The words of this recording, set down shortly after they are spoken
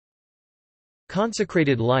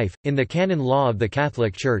Consecrated life, in the canon law of the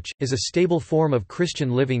Catholic Church, is a stable form of Christian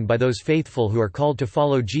living by those faithful who are called to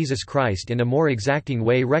follow Jesus Christ in a more exacting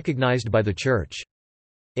way recognized by the Church.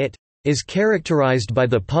 It is characterized by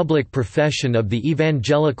the public profession of the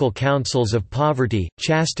evangelical counsels of poverty,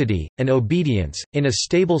 chastity, and obedience, in a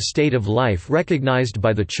stable state of life recognized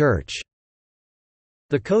by the Church.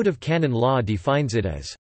 The Code of Canon Law defines it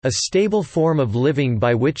as a stable form of living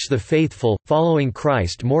by which the faithful, following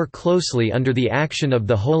Christ more closely under the action of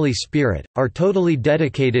the Holy Spirit, are totally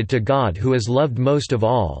dedicated to God who is loved most of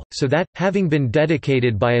all, so that, having been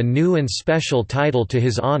dedicated by a new and special title to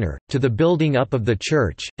His honor, to the building up of the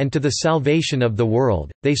Church, and to the salvation of the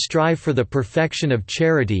world, they strive for the perfection of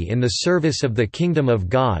charity in the service of the kingdom of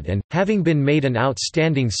God and, having been made an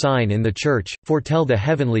outstanding sign in the Church, foretell the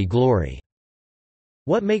heavenly glory.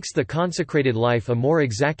 What makes the consecrated life a more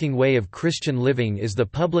exacting way of Christian living is the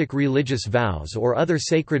public religious vows or other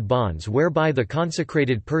sacred bonds whereby the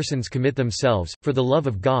consecrated persons commit themselves, for the love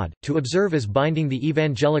of God, to observe as binding the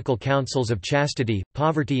evangelical counsels of chastity,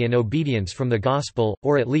 poverty and obedience from the Gospel,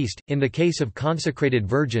 or at least, in the case of consecrated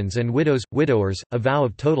virgins and widowers, a vow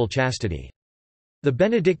of total chastity. The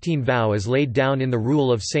Benedictine vow is laid down in the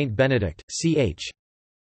Rule of Saint Benedict, ch.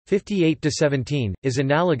 58–17, is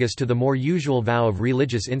analogous to the more usual vow of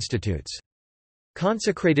religious institutes.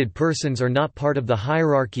 Consecrated persons are not part of the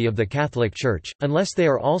hierarchy of the Catholic Church, unless they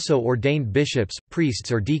are also ordained bishops,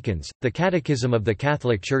 priests or deacons. The Catechism of the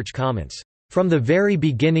Catholic Church comments, "From the very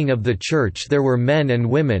beginning of the Church there were men and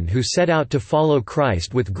women who set out to follow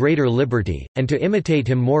Christ with greater liberty, and to imitate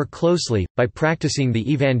him more closely, by practicing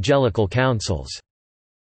the evangelical counsels.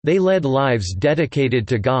 They led lives dedicated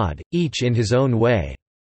to God, each in his own way.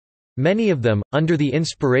 Many of them, under the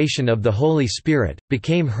inspiration of the Holy Spirit,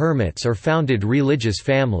 became hermits or founded religious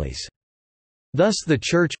families. Thus the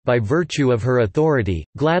Church, by virtue of her authority,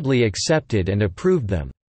 gladly accepted and approved them."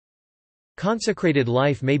 Consecrated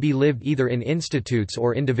life may be lived either in institutes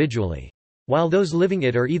or individually. While those living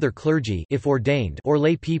it are either clergy if ordained or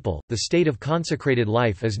lay people, the state of consecrated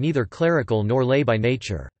life is neither clerical nor lay by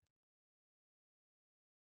nature.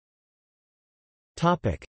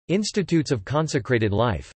 Institutes of consecrated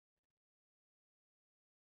life.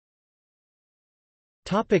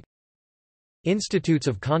 Institutes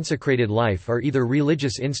of consecrated life are either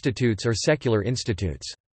religious institutes or secular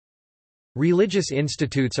institutes. Religious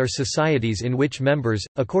institutes are societies in which members,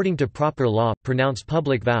 according to proper law, pronounce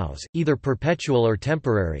public vows, either perpetual or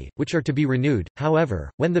temporary, which are to be renewed,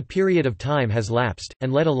 however, when the period of time has lapsed,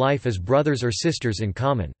 and led a life as brothers or sisters in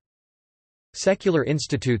common. Secular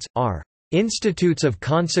institutes are institutes of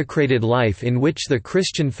consecrated life in which the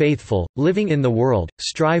Christian faithful, living in the world,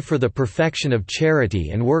 strive for the perfection of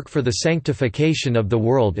charity and work for the sanctification of the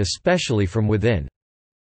world especially from within.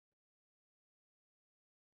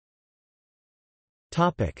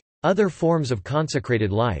 Other forms of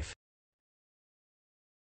consecrated life.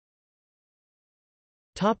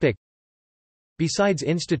 Besides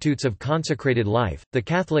institutes of consecrated life, the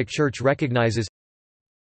Catholic Church recognizes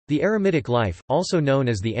the eremitic life, also known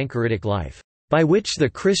as the anchoritic life, by which the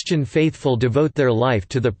Christian faithful devote their life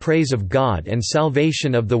to the praise of God and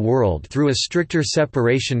salvation of the world through a stricter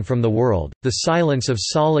separation from the world, the silence of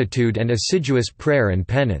solitude and assiduous prayer and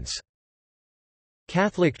penance.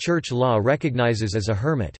 Catholic Church law recognizes as a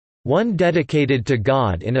hermit one dedicated to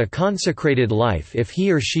God in a consecrated life if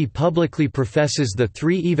he or she publicly professes the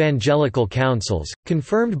three evangelical counsels,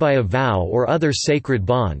 confirmed by a vow or other sacred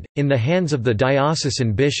bond, in the hands of the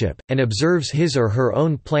diocesan bishop, and observes his or her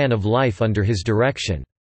own plan of life under his direction.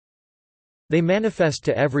 They manifest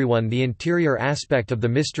to everyone the interior aspect of the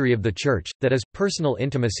mystery of the Church, that is, personal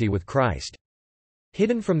intimacy with Christ.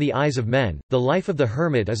 Hidden from the eyes of men, the life of the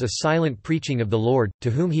hermit is a silent preaching of the Lord, to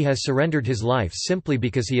whom he has surrendered his life simply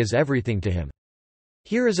because he is everything to him.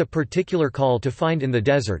 Here is a particular call to find in the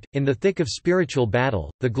desert, in the thick of spiritual battle,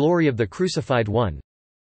 the glory of the crucified one.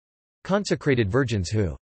 Consecrated virgins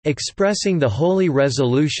who, expressing the holy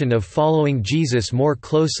resolution of following Jesus more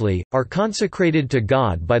closely, are consecrated to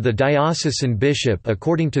God by the diocesan bishop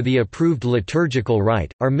according to the approved liturgical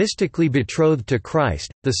rite, are mystically betrothed to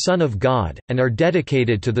Christ, the Son of God, and are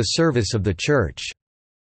dedicated to the service of the Church.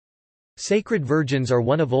 Sacred virgins are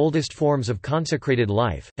one of oldest forms of consecrated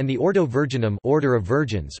life, and the Ordo Virginum order of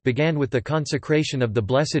virgins began with the consecration of the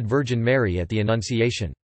Blessed Virgin Mary at the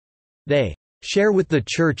Annunciation. They share with the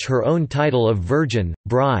Church her own title of Virgin,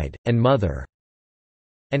 Bride, and Mother,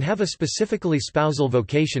 and have a specifically spousal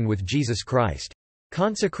vocation with Jesus Christ.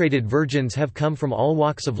 Consecrated virgins have come from all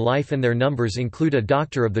walks of life and their numbers include a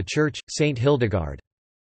doctor of the Church, Saint Hildegard.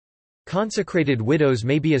 Consecrated widows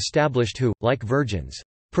may be established who, like virgins,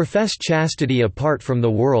 profess chastity apart from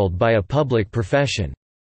the world by a public profession."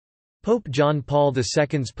 Pope John Paul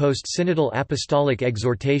II's post-synodal apostolic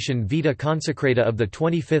exhortation Vita Consecrata of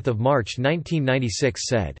 25 March 1996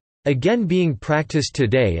 said, "Again being practiced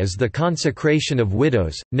today is the consecration of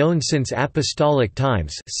widows, known since apostolic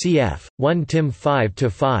times cf. 1 Tim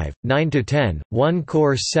 5-5, 9-10, 1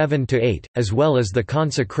 Cor 7-8, as well as the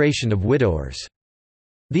consecration of widowers.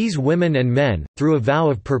 These women and men, through a vow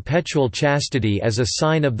of perpetual chastity as a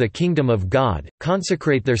sign of the kingdom of God,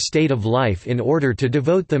 consecrate their state of life in order to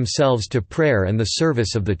devote themselves to prayer and the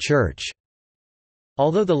service of the Church."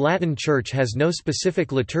 Although the Latin Church has no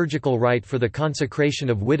specific liturgical rite for the consecration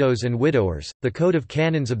of widows and widowers, the Code of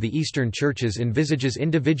Canons of the Eastern Churches envisages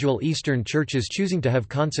individual Eastern churches choosing to have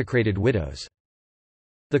consecrated widows.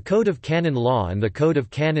 The Code of Canon Law and the Code of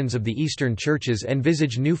Canons of the Eastern Churches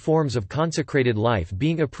envisage new forms of consecrated life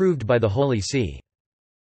being approved by the Holy See.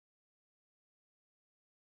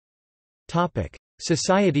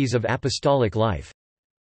 Societies of apostolic life.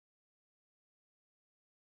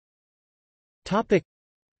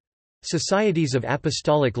 Societies of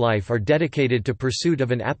apostolic life are dedicated to pursuit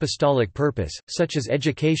of an apostolic purpose, such as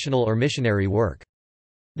educational or missionary work.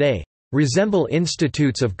 They resemble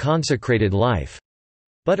institutes of consecrated life,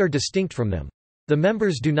 but are distinct from them. The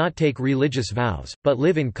members do not take religious vows, but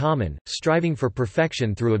live in common, striving for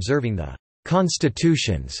perfection through observing the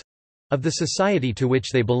constitutions of the society to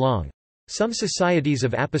which they belong. Some societies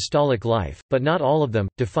of apostolic life, but not all of them,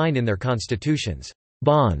 define in their constitutions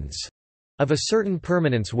bonds of a certain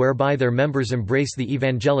permanence whereby their members embrace the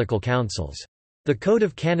evangelical counsels. The Code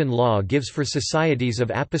of Canon Law gives for societies of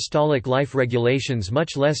apostolic life regulations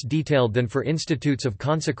much less detailed than for institutes of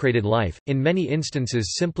consecrated life, in many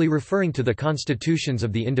instances simply referring to the constitutions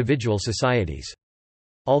of the individual societies.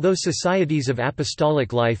 Although societies of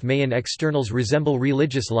apostolic life may in externals resemble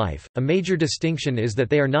religious life, a major distinction is that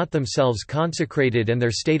they are not themselves consecrated and their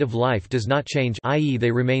state of life does not change, i.e. they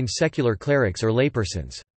remain secular clerics or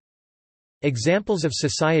laypersons. Examples of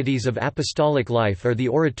societies of apostolic life are the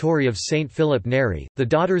Oratory of Saint Philip Neri, the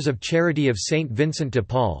Daughters of Charity of Saint Vincent de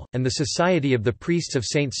Paul, and the Society of the Priests of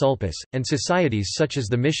Saint Sulpice, and societies such as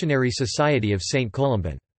the Missionary Society of Saint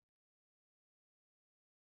Columban.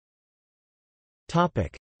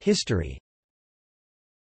 History.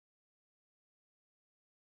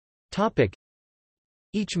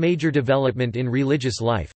 Each major development in religious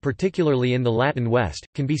life, particularly in the Latin West,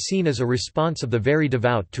 can be seen as a response of the very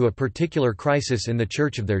devout to a particular crisis in the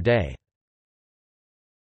Church of their day.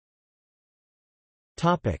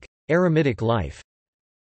 Eremitic life.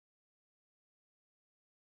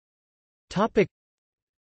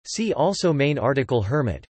 See also main article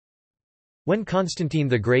Hermit. When Constantine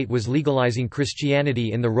the Great was legalizing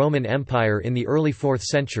Christianity in the Roman Empire in the early 4th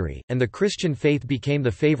century, and the Christian faith became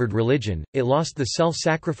the favored religion, it lost the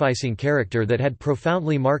self-sacrificing character that had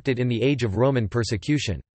profoundly marked it in the age of Roman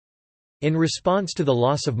persecution. In response to the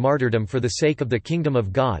loss of martyrdom for the sake of the kingdom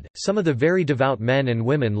of God, some of the very devout men and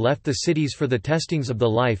women left the cities for the testings of the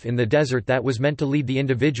life in the desert that was meant to lead the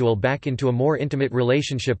individual back into a more intimate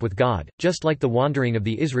relationship with God, just like the wandering of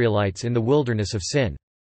the Israelites in the wilderness of sin.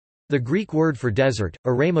 The Greek word for desert,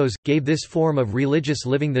 eremos, gave this form of religious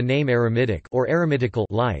living the name eremitic or eremitical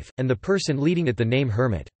life, and the person leading it the name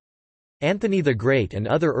hermit. Anthony the Great and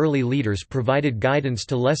other early leaders provided guidance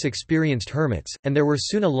to less experienced hermits, and there were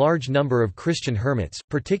soon a large number of Christian hermits,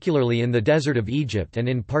 particularly in the desert of Egypt and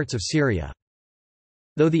in parts of Syria.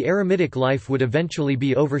 Though the eremitic life would eventually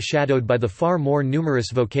be overshadowed by the far more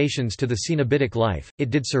numerous vocations to the cenobitic life,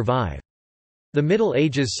 it did survive. The Middle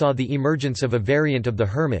Ages saw the emergence of a variant of the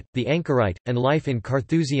hermit, the anchorite, and life in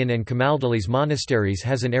Carthusian and Camaldolese monasteries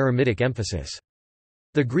has an eremitic emphasis.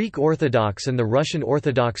 The Greek Orthodox and the Russian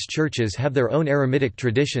Orthodox churches have their own eremitic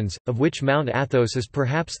traditions, of which Mount Athos is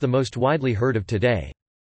perhaps the most widely heard of today.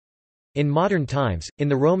 In modern times, in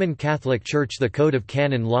the Roman Catholic Church the Code of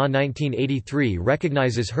Canon Law 1983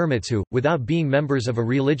 recognizes hermits who, without being members of a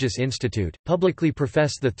religious institute, publicly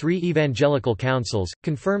profess the 3 evangelical counsels,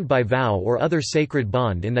 confirmed by vow or other sacred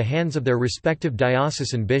bond in the hands of their respective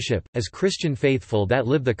diocesan bishop, as Christian faithful that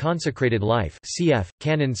live the consecrated life cf.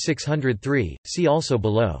 Canon 603, see also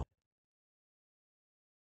below.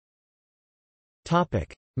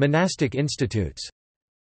 Monastic institutes.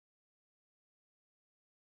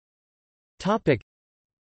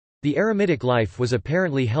 The eremitic life was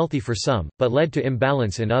apparently healthy for some, but led to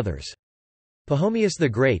imbalance in others. Pachomius the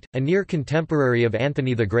Great, a near contemporary of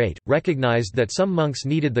Anthony the Great, recognized that some monks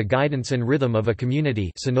needed the guidance and rhythm of a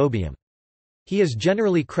community cenobium. He is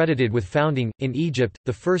generally credited with founding, in Egypt,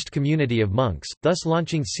 the first community of monks, thus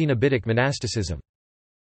launching cenobitic monasticism.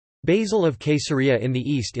 Basil of Caesarea in the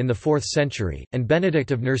east in the 4th century, and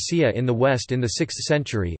Benedict of Nursia in the west in the 6th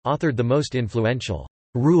century, authored the most influential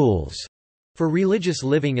rules for religious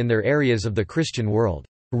living in their areas of the Christian world.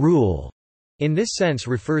 Rule, in this sense,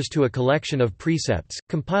 refers to a collection of precepts,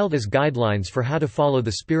 compiled as guidelines for how to follow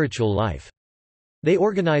the spiritual life. They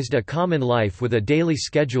organized a common life with a daily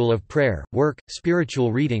schedule of prayer, work,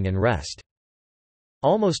 spiritual reading and rest.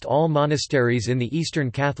 Almost all monasteries in the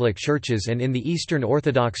Eastern Catholic Churches and in the Eastern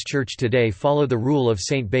Orthodox Church today follow the rule of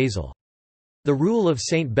Saint Basil. The rule of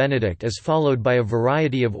Saint Benedict is followed by a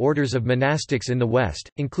variety of orders of monastics in the West,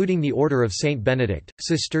 including the Order of Saint Benedict,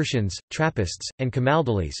 Cistercians, Trappists, and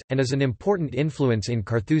Camaldolese, and is an important influence in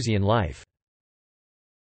Carthusian life.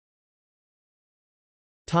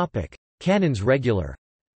 Canons regular.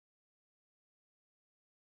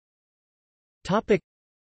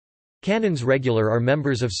 Canons regular are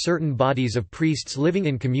members of certain bodies of priests living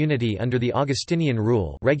in community under the Augustinian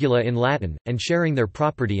rule, regula in Latin, and sharing their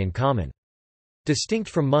property in common. Distinct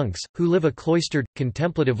from monks, who live a cloistered,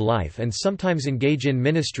 contemplative life and sometimes engage in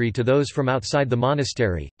ministry to those from outside the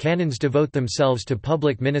monastery, canons devote themselves to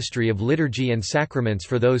public ministry of liturgy and sacraments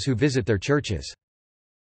for those who visit their churches.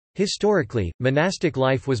 Historically, monastic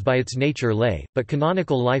life was by its nature lay, but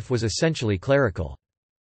canonical life was essentially clerical.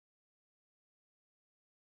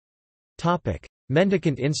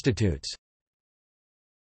 Mendicant institutes.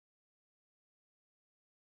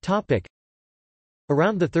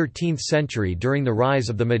 Around the 13th century, during the rise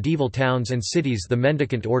of the medieval towns and cities, the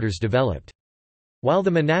mendicant orders developed. While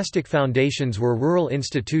the monastic foundations were rural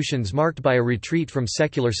institutions marked by a retreat from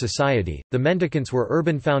secular society, the mendicants were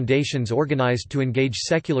urban foundations organized to engage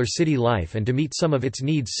secular city life and to meet some of its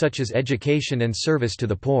needs such as education and service to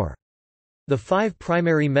the poor. The 5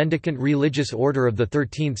 primary mendicant religious order of the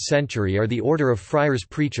 13th century are the Order of Friars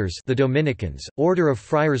Preachers, the Dominicans; Order of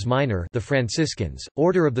Friars Minor, the Franciscans;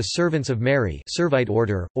 Order of the Servants of Mary, Servite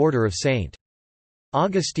Order; Order of St.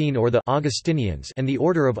 Augustine or the Augustinians; and the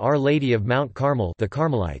Order of Our Lady of Mount Carmel, the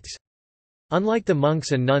Carmelites. Unlike the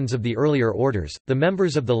monks and nuns of the earlier orders, the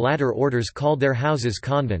members of the latter orders called their houses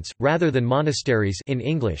convents, rather than monasteries in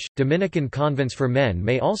English. Dominican convents for men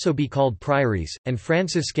may also be called priories, and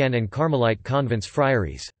Franciscan and Carmelite convents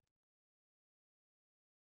friaries.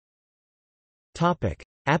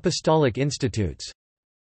 Apostolic institutes.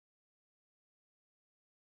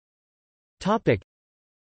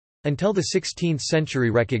 Until the 16th century,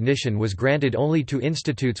 recognition was granted only to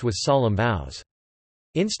institutes with solemn vows.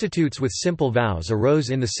 Institutes with simple vows arose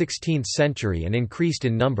in the 16th century and increased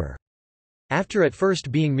in number. After at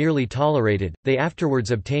first being merely tolerated, they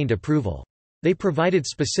afterwards obtained approval. They provided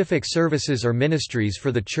specific services or ministries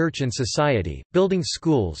for the church and society, building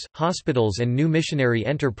schools, hospitals and new missionary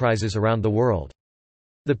enterprises around the world.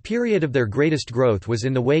 The period of their greatest growth was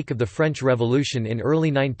in the wake of the French Revolution in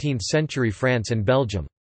early 19th century France and Belgium.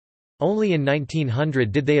 Only in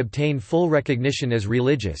 1900 did they obtain full recognition as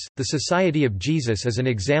religious. The Society of Jesus is an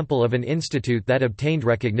example of an institute that obtained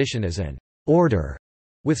recognition as an order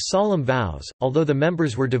with solemn vows, although the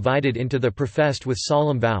members were divided into the professed with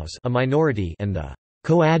solemn vows, a minority, and the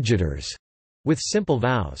coadjutors with simple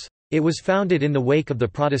vows. It was founded in the wake of the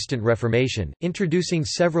Protestant Reformation, introducing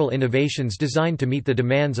several innovations designed to meet the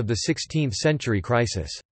demands of the 16th century crisis.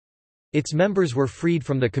 Its members were freed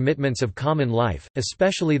from the commitments of common life,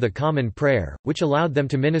 especially the common prayer, which allowed them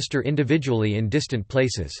to minister individually in distant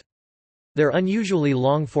places. Their unusually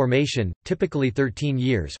long formation, typically 13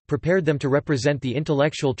 years, prepared them to represent the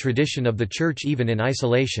intellectual tradition of the Church even in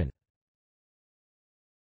isolation.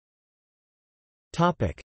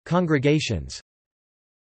 Congregations.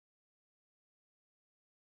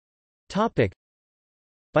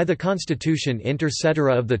 By the Constitution inter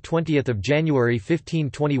cetera of 20 January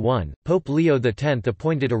 1521, Pope Leo X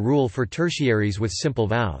appointed a rule for tertiaries with simple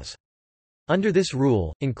vows. Under this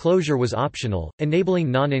rule, enclosure was optional, enabling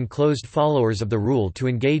non-enclosed followers of the rule to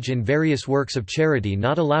engage in various works of charity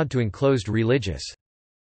not allowed to enclosed religious.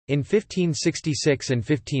 In 1566 and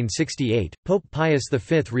 1568, Pope Pius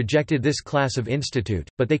V rejected this class of institute,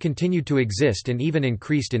 but they continued to exist and even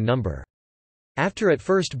increased in number. After at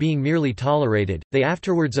first being merely tolerated, they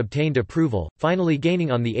afterwards obtained approval, finally gaining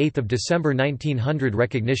on 8 December 1900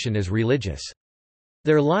 recognition as religious.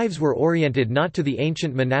 Their lives were oriented not to the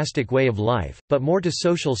ancient monastic way of life, but more to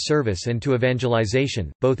social service and to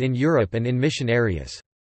evangelization, both in Europe and in mission areas.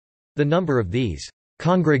 The number of these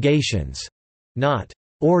congregations, not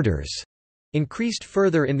orders, increased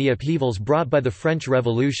further in the upheavals brought by the French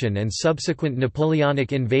Revolution and subsequent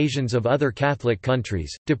Napoleonic invasions of other Catholic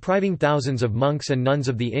countries, depriving thousands of monks and nuns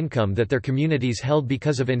of the income that their communities held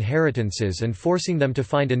because of inheritances and forcing them to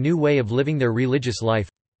find a new way of living their religious life.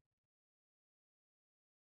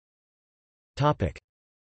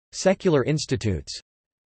 Secular institutes.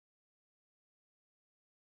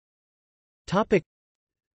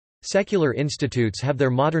 Secular institutes have their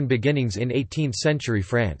modern beginnings in 18th-century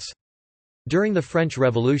France. During the French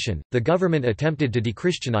Revolution, the government attempted to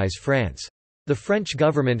dechristianize France. The French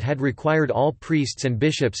government had required all priests and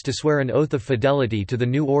bishops to swear an oath of fidelity to the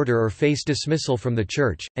new order or face dismissal from the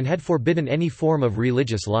church, and had forbidden any form of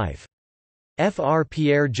religious life. Fr.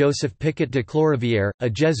 Pierre-Joseph Picot de Clorivière, a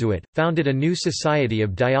Jesuit, founded a new society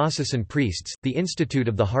of diocesan priests, the Institute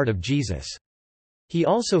of the Heart of Jesus. He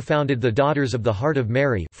also founded the Daughters of the Heart of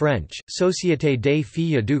Mary, French, Société des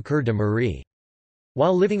Filles du Cœur de Marie.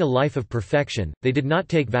 While living a life of perfection, they did not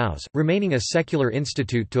take vows, remaining a secular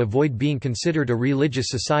institute to avoid being considered a religious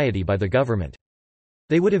society by the government.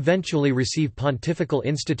 They would eventually receive pontifical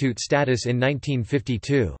institute status in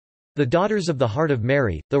 1952. The Daughters of the Heart of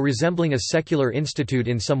Mary, though resembling a secular institute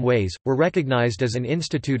in some ways, were recognized as an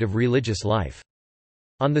institute of religious life.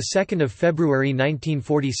 On 2 February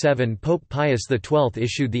 1947, Pope Pius XII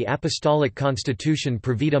issued the Apostolic Constitution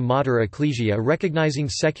Per Vita Mater Ecclesia, recognizing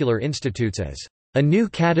secular institutes as a new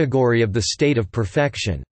category of the state of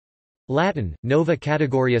perfection. Latin, Nova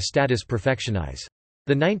Categoria Status Perfectionis.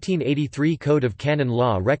 The 1983 Code of Canon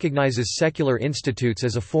Law recognizes secular institutes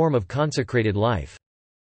as a form of consecrated life.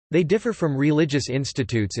 They differ from religious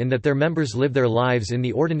institutes in that their members live their lives in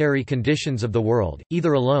the ordinary conditions of the world,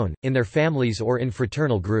 either alone, in their families or in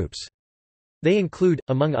fraternal groups. They include,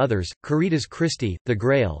 among others, Caritas Christi, the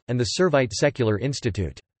Grail, and the Servite Secular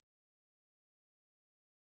Institute.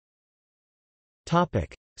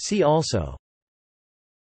 See also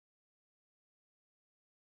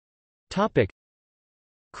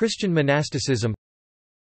Christian monasticism,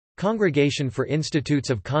 Congregation for Institutes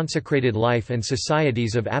of Consecrated Life and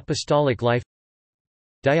Societies of Apostolic Life,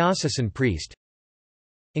 Diocesan priest,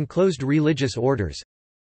 Enclosed religious orders,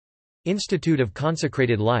 Institute of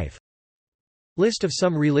Consecrated Life, List of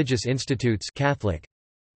some religious institutes Catholic,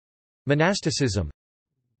 Monasticism,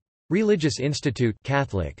 Religious Institute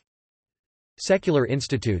Catholic, Secular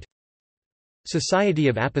Institute, Society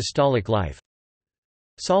of Apostolic Life,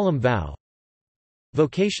 Solemn Vow,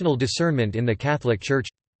 Vocational discernment in the Catholic Church.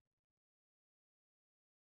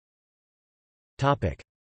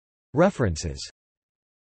 References.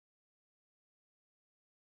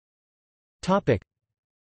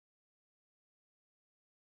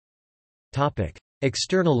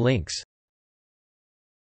 External links.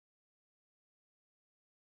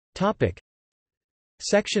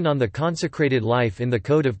 Section on the consecrated life in the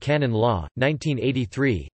Code of Canon Law,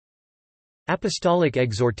 1983. Apostolic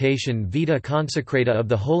Exhortation Vita Consecrata of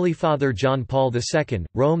the Holy Father John Paul II,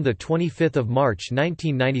 Rome, 25 March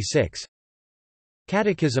 1996.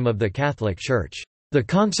 Catechism of the Catholic Church. The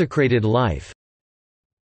Consecrated Life.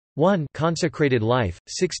 1. Consecrated Life,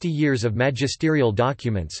 60 Years of Magisterial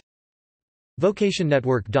Documents.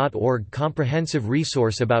 VocationNetwork.org comprehensive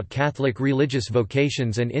resource about Catholic religious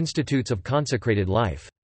vocations and institutes of consecrated life.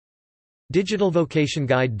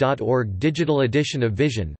 DigitalVocationGuide.org digital edition of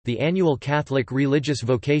Vision, the annual Catholic Religious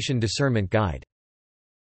Vocation Discernment Guide.